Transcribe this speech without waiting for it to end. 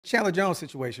Chandler Jones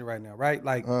situation right now, right?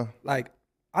 Like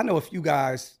I know a few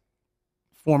guys,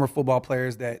 former football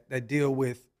players that deal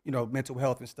with, mental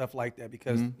health and stuff like that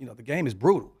because, the game is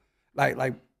brutal. Like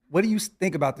what do you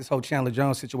think about this whole Chandler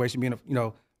Jones situation being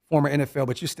a, former NFL,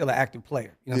 but you're still an active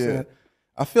player? You know what I'm saying?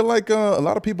 I feel like a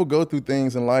lot of people go through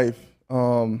things in life.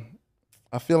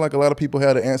 I feel like a lot of people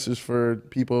have the answers for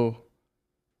people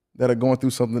that are going through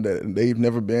something that they've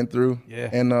never been through. Yeah.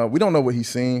 And we don't know what he's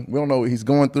seen. We don't know what he's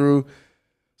going through.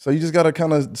 So you just got to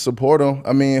kind of support him.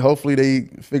 I mean, hopefully they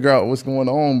figure out what's going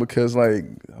on because, my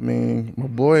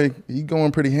boy, he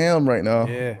going pretty ham right now.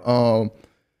 Yeah.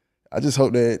 I just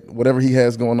hope that whatever he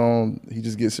has going on, he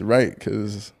just gets it right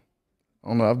because, I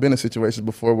don't know, I've been in situations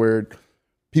before where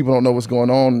people don't know what's going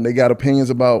on. They got opinions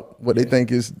about what they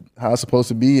think is how it's supposed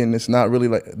to be, and it's not really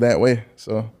like that way.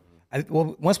 So,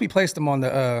 once we placed him on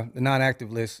the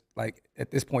non-active list, like at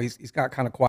this point, he's got kind of quiet.